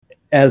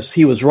as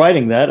he was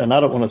writing that, and I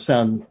don't want to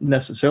sound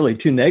necessarily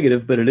too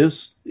negative, but it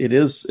is,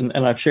 and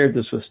I've shared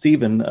this with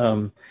Stephen.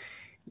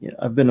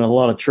 I've been in a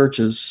lot of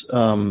churches,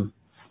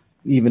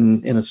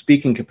 even in a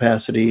speaking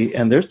capacity,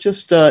 and there's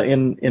just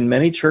in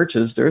many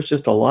churches there's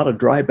just a lot of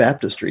dry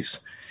baptistries,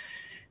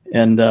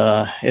 and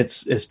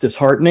it's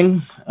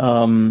disheartening.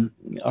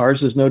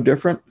 Ours is no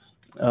different.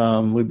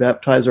 We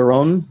baptize our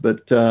own,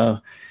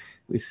 but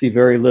we see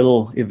very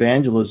little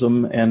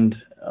evangelism.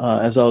 And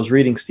as I was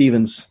reading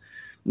Stephen's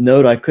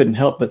note, I couldn't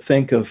help but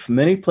think of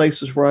many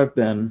places where I've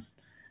been.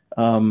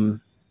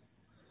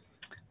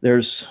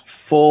 There's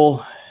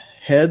full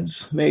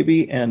heads,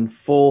 maybe, and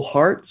full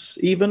hearts,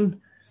 even,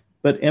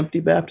 but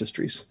empty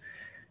baptistries.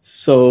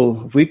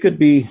 So if we could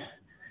be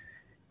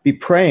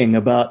praying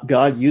about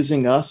God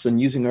using us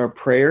and using our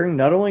praying,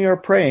 not only our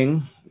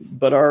praying,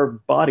 but our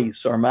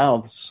bodies, our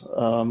mouths,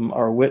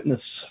 our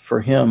witness for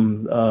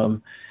Him.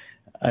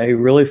 I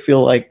really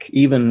feel like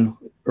even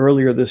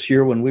earlier this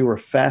year when we were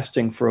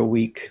fasting for a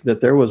week,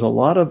 that there was a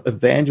lot of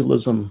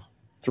evangelism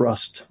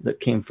thrust that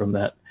came from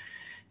that.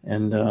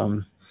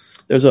 And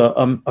there's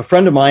a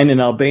friend of mine in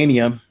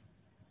Albania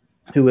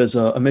who is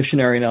a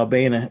missionary in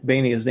Albania.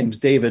 His name's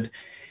David.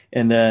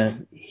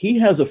 And he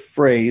has a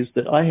phrase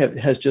that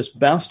has just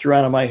bounced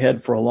around in my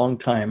head for a long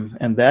time.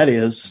 And that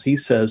is, he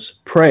says,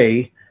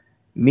 pray,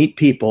 meet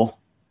people,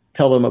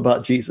 tell them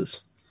about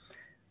Jesus.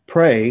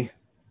 Pray,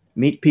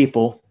 meet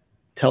people,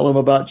 tell them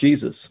about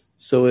Jesus.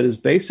 So it is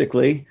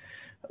basically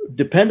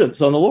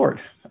dependence on the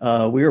Lord.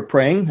 We are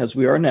praying as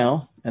we are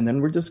now, and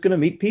then we're just going to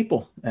meet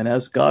people. And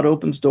as God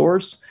opens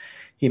doors,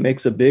 He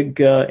makes a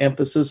big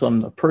emphasis on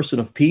the person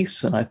of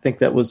peace. And I think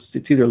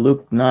it's either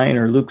Luke 9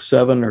 or Luke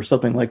 7 or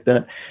something like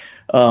that,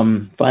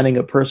 finding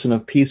a person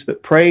of peace.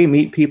 But pray,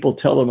 meet people,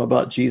 tell them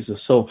about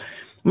Jesus. So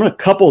I'm going to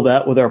couple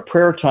that with our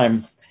prayer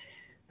time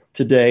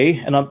today.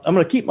 And I'm going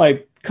to keep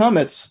my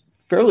comments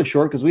fairly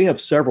short because we have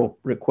several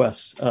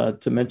requests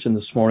to mention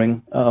this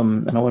morning.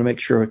 And I want to make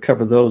sure I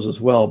cover those as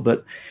well.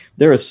 But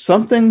there is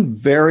something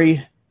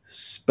very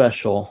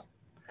special,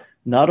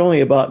 not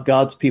only about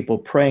God's people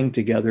praying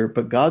together,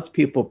 but God's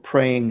people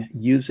praying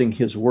using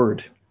His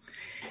word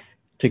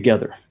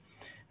together.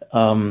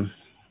 There's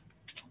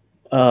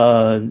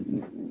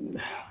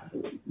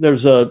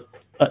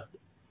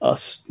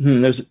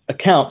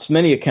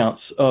many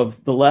accounts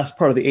of the last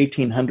part of the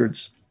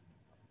 1800s.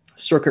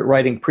 Circuit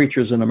riding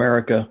preachers in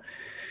America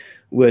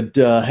would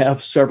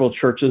have several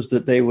churches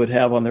that they would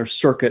have on their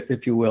circuit,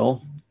 if you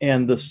will.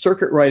 And the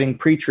circuit riding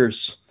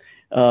preachers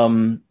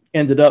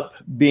ended up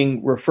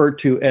being referred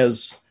to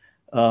as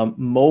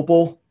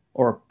mobile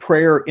or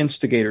prayer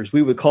instigators.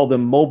 We would call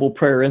them mobile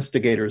prayer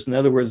instigators. In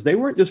other words, they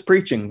weren't just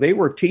preaching, they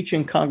were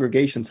teaching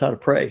congregations how to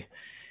pray.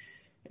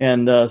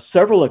 And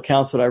several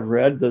accounts that I've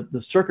read,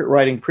 the circuit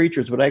riding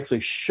preachers would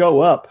actually show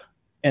up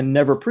and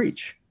never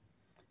preach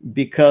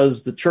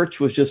because the church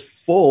was just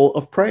full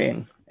of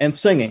praying and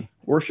singing,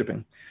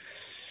 worshiping.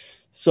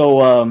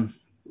 So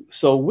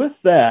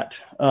with that,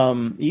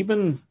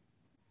 and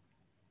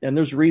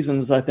there's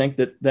reasons I think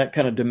that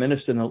kind of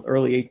diminished in the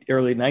early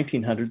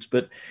 1900s.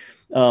 But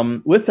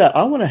with that,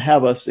 I want to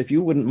have us, if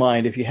you wouldn't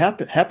mind, if you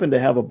happen to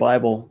have a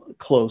Bible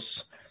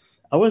close,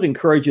 I would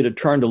encourage you to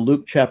turn to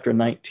Luke chapter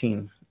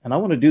 19. And I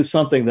want to do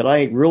something that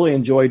I really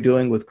enjoy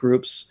doing with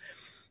groups.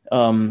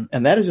 And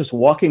that is just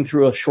walking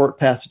through a short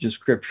passage of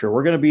Scripture.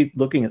 We're going to be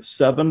looking at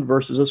 7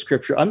 verses of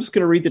Scripture. I'm just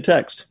going to read the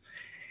text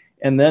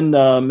and then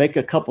make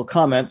a couple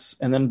comments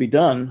and then be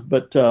done.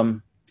 But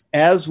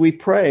as we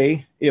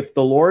pray, if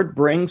the Lord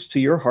brings to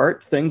your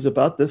heart things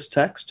about this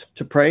text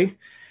to pray,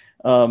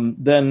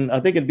 then I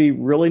think it'd be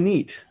really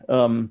neat.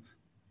 Some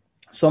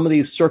of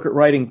these circuit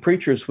riding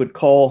preachers would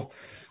call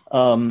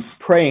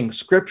praying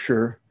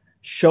Scripture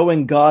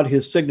showing God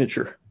His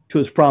signature to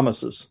His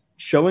promises,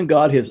 showing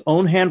God His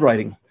own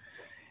handwriting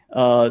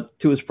to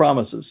His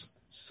promises.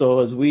 So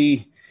as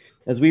we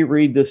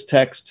read this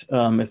text,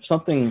 if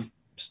something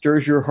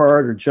stirs your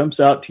heart or jumps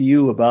out to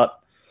you about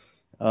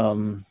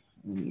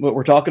what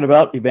we're talking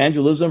about,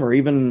 evangelism, or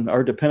even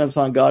our dependence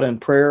on God in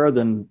prayer,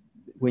 then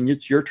when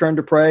it's your turn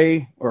to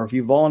pray, or if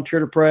you volunteer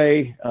to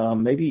pray,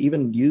 maybe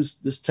even use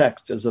this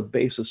text as a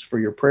basis for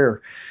your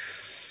prayer.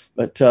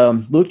 But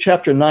Luke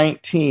chapter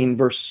 19,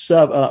 verse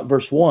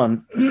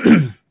 1,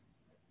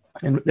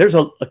 and there's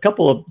a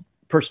couple of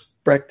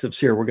perspectives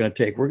here we're going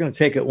to take. We're going to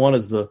take it one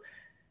as the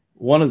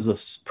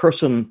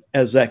person,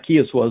 as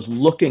Zacchaeus was,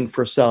 looking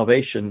for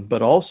salvation,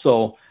 but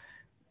also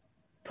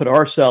put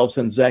ourselves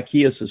in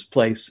Zacchaeus'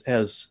 place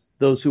as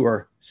those who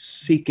are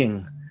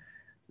seeking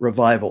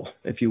revival,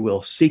 if you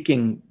will,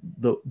 seeking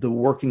the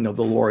working of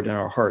the Lord in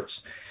our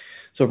hearts.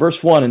 So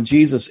verse 1, and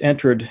Jesus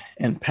entered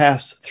and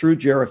passed through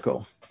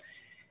Jericho.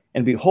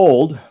 And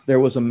behold,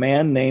 there was a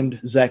man named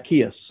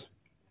Zacchaeus,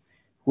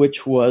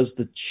 which was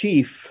the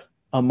chief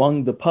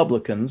among the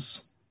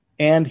publicans,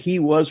 and he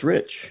was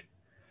rich.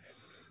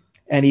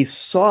 And he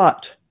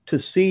sought to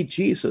see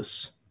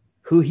Jesus,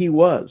 who he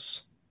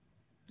was.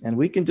 And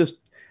we can just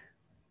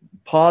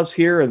pause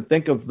here and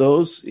think of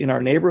those in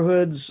our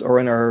neighborhoods or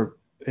in our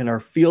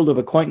field of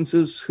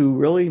acquaintances who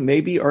really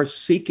maybe are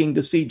seeking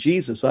to see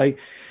Jesus. I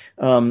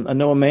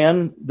know a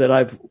man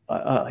that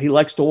he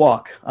likes to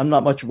walk. I'm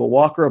not much of a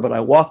walker, but I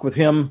walk with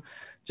him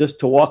just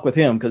to walk with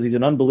him because he's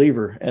an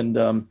unbeliever.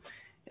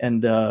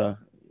 And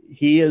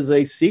he is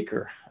a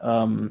seeker.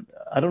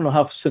 I don't know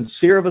how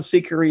sincere of a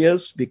seeker he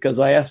is, because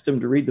I asked him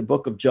to read the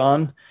book of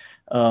John.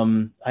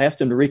 I asked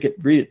him to read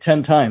it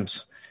 10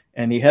 times,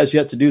 and he has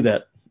yet to do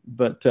that.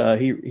 But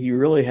he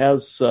really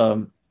has,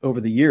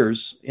 over the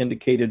years,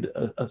 indicated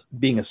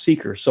being a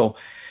seeker. So,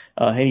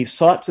 and he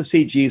sought to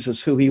see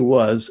Jesus, who he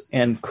was,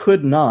 and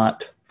could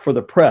not for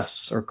the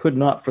press, or could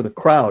not for the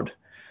crowd.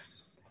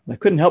 And I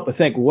couldn't help but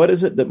think, what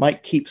is it that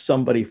might keep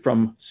somebody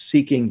from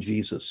seeking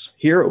Jesus?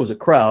 Here it was a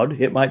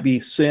crowd. It might be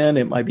sin,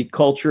 it might be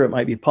culture, it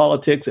might be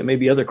politics, it may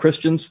be other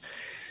Christians.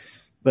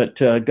 But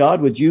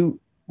God, would you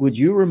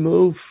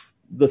remove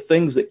the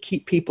things that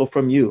keep people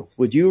from you?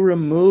 Would you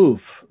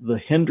remove the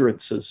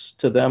hindrances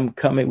to them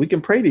coming? We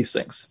can pray these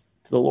things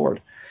to the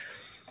Lord.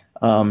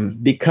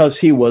 Because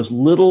he was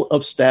little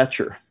of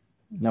stature.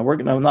 Now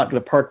I'm not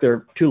going to park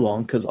there too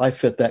long, because I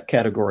fit that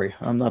category.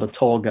 I'm not a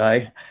tall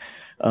guy.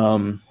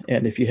 And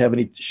if you have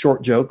any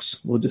short jokes,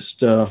 we'll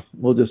just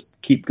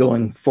keep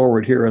going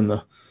forward here in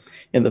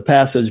the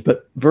passage.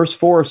 But verse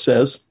 4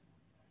 says,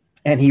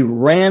 and he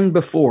ran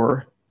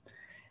before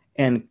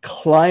and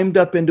climbed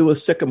up into a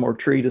sycamore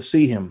tree to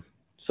see him.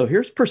 So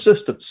here's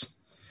persistence,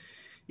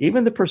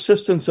 even the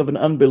persistence of an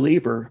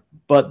unbeliever.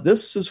 But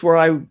this is where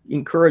I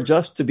encourage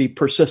us to be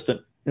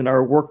persistent in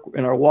our work,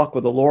 in our walk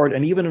with the Lord,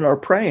 and even in our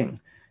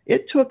praying.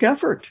 It took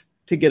effort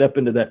to get up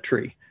into that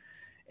tree.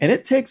 And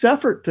it takes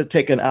effort to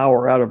take an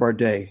hour out of our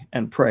day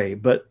and pray,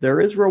 but there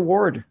is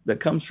reward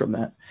that comes from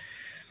that.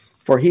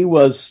 For he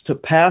was to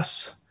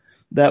pass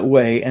that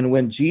way, and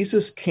when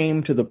Jesus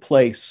came to the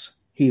place,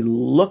 he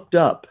looked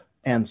up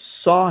and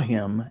saw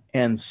him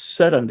and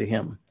said unto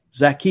him,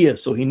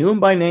 Zacchaeus. So he knew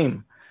him by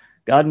name.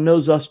 God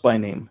knows us by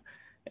name.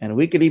 And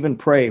we could even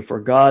pray for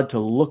God to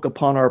look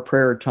upon our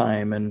prayer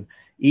time and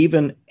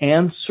even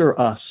answer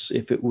us,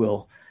 if it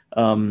will.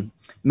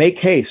 Make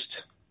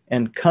haste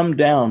and come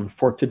down,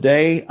 for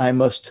today I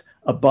must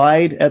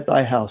abide at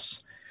thy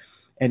house.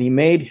 And he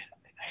made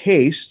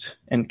haste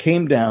and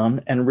came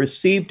down and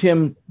received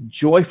him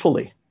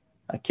joyfully.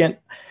 I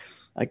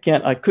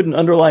couldn't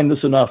underline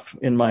this enough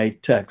in my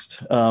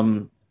text.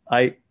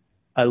 I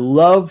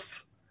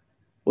love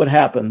what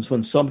happens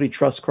when somebody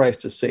trusts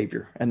Christ as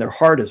Savior and their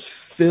heart is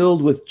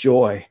filled with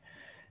joy,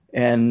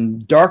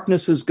 and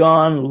darkness is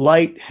gone,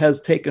 light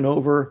has taken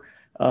over.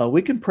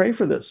 We can pray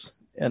for this.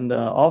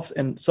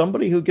 And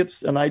somebody who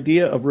gets an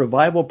idea of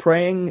revival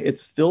praying, it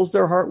fills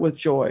their heart with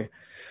joy.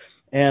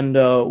 And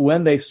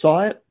when they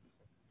saw it,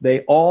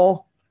 they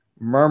all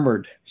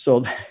murmured.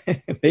 So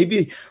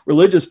maybe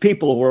religious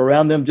people were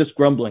around them just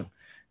grumbling.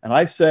 And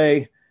I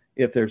say,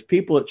 if there's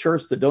people at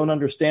church that don't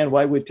understand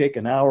why we take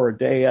an hour a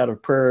day out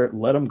of prayer,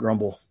 let them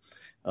grumble.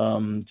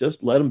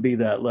 Just let them be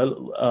that.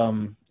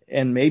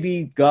 And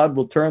maybe God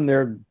will turn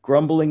their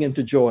grumbling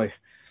into joy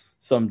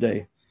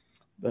someday.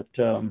 But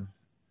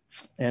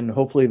and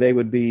hopefully they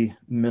would be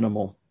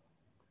minimal.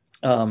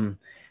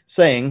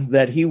 Saying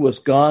that he was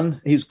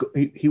gone.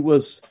 He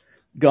was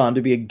gone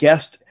to be a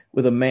guest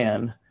with a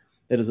man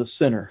that is a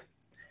sinner.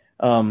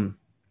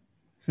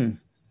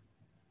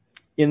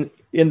 In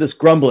this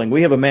grumbling,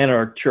 we have a man in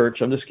our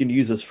church. I'm just going to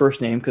use his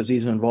first name because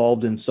he's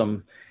involved in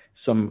some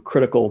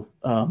critical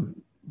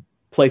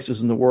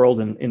places in the world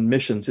and in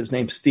missions. His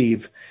name's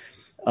Steve.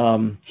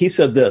 He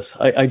said this.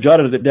 I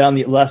jotted it down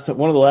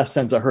one of the last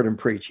times I heard him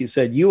preach. He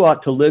said, "You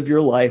ought to live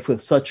your life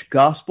with such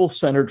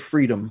gospel-centered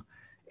freedom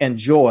and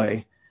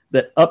joy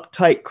that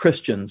uptight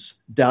Christians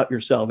doubt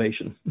your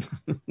salvation."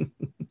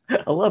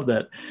 I love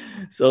that.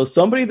 So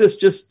somebody that's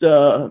just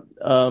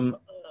not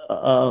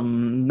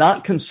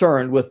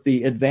concerned with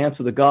the advance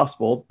of the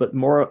gospel, but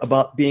more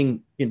about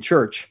being in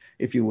church,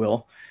 if you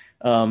will,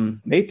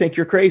 may think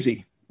you're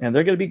crazy, and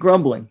they're going to be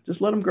grumbling.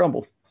 Just let them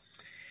grumble.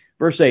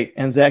 Verse 8,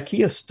 and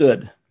Zacchaeus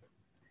stood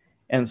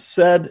and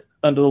said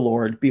unto the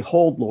Lord,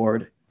 Behold,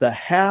 Lord, the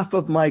half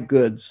of my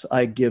goods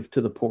I give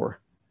to the poor.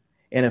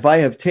 And if I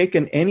have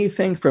taken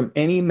anything from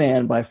any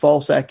man by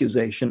false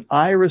accusation,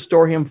 I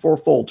restore him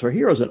fourfold. So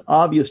here is an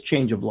obvious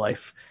change of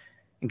life.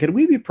 And could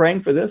we be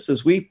praying for this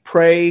as we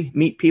pray,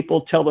 meet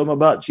people, tell them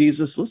about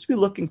Jesus? Let's be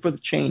looking for the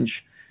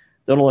change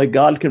that only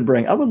God can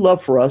bring. I would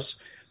love for us,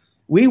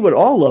 we would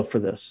all love for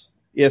this,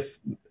 if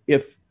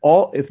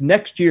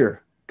next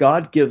year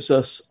God gives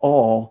us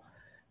all,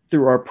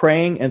 through our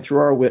praying and through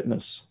our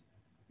witness,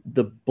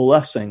 the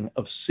blessing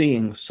of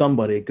seeing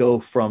somebody go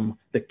from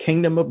the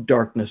kingdom of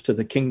darkness to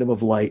the kingdom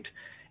of light,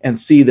 and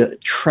see the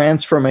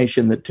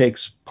transformation that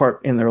takes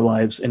part in their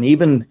lives, and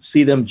even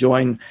see them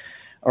join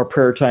our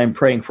prayer time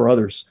praying for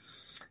others.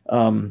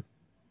 And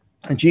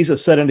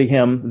Jesus said unto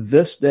him,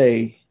 This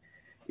day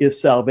is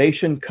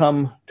salvation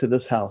come to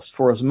this house,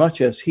 for as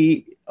much as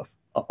he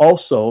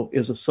also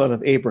is a son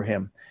of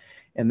Abraham.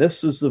 And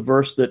this is the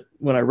verse that,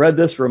 when I read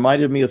this,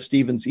 reminded me of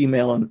Stephen's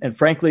email. And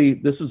frankly,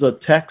 this is a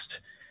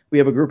text we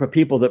have a group of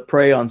people that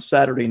pray on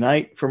Saturday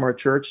night from our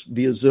church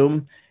via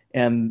Zoom,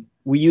 and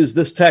we use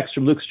this text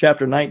from Luke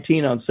chapter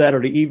 19 on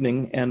Saturday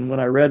evening. And when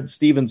I read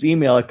Stephen's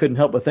email, I couldn't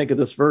help but think of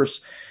this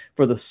verse: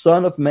 "For the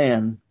Son of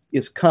Man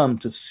is come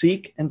to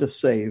seek and to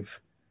save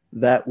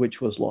that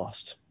which was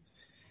lost."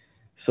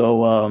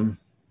 So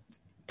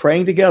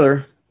praying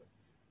together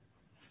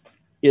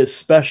is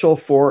special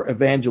for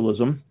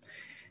evangelism.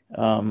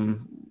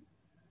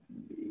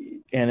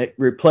 And it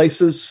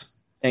replaces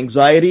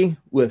anxiety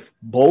with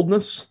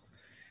boldness.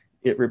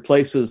 It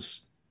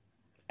replaces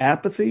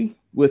apathy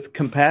with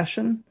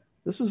compassion.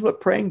 This is what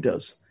praying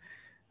does.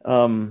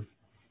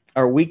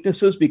 Our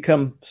weaknesses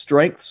become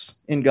strengths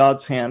in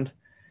God's hand.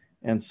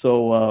 And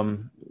so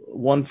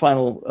one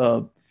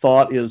final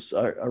thought is,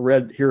 I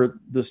read here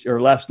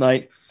last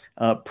night,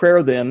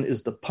 prayer then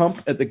is the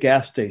pump at the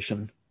gas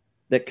station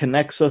that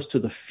connects us to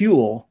the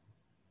fuel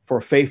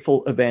for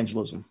faithful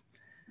evangelism.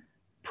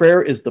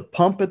 Prayer is the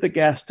pump at the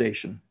gas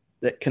station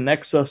that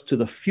connects us to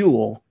the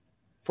fuel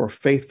for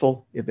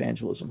faithful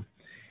evangelism.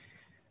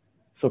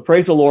 So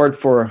praise the Lord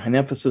for an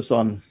emphasis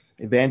on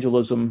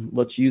evangelism.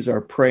 Let's use our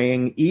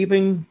praying,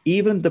 even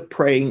the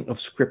praying of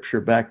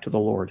Scripture, back to the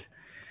Lord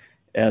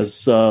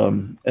as a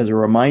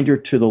reminder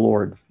to the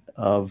Lord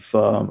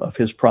of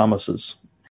His promises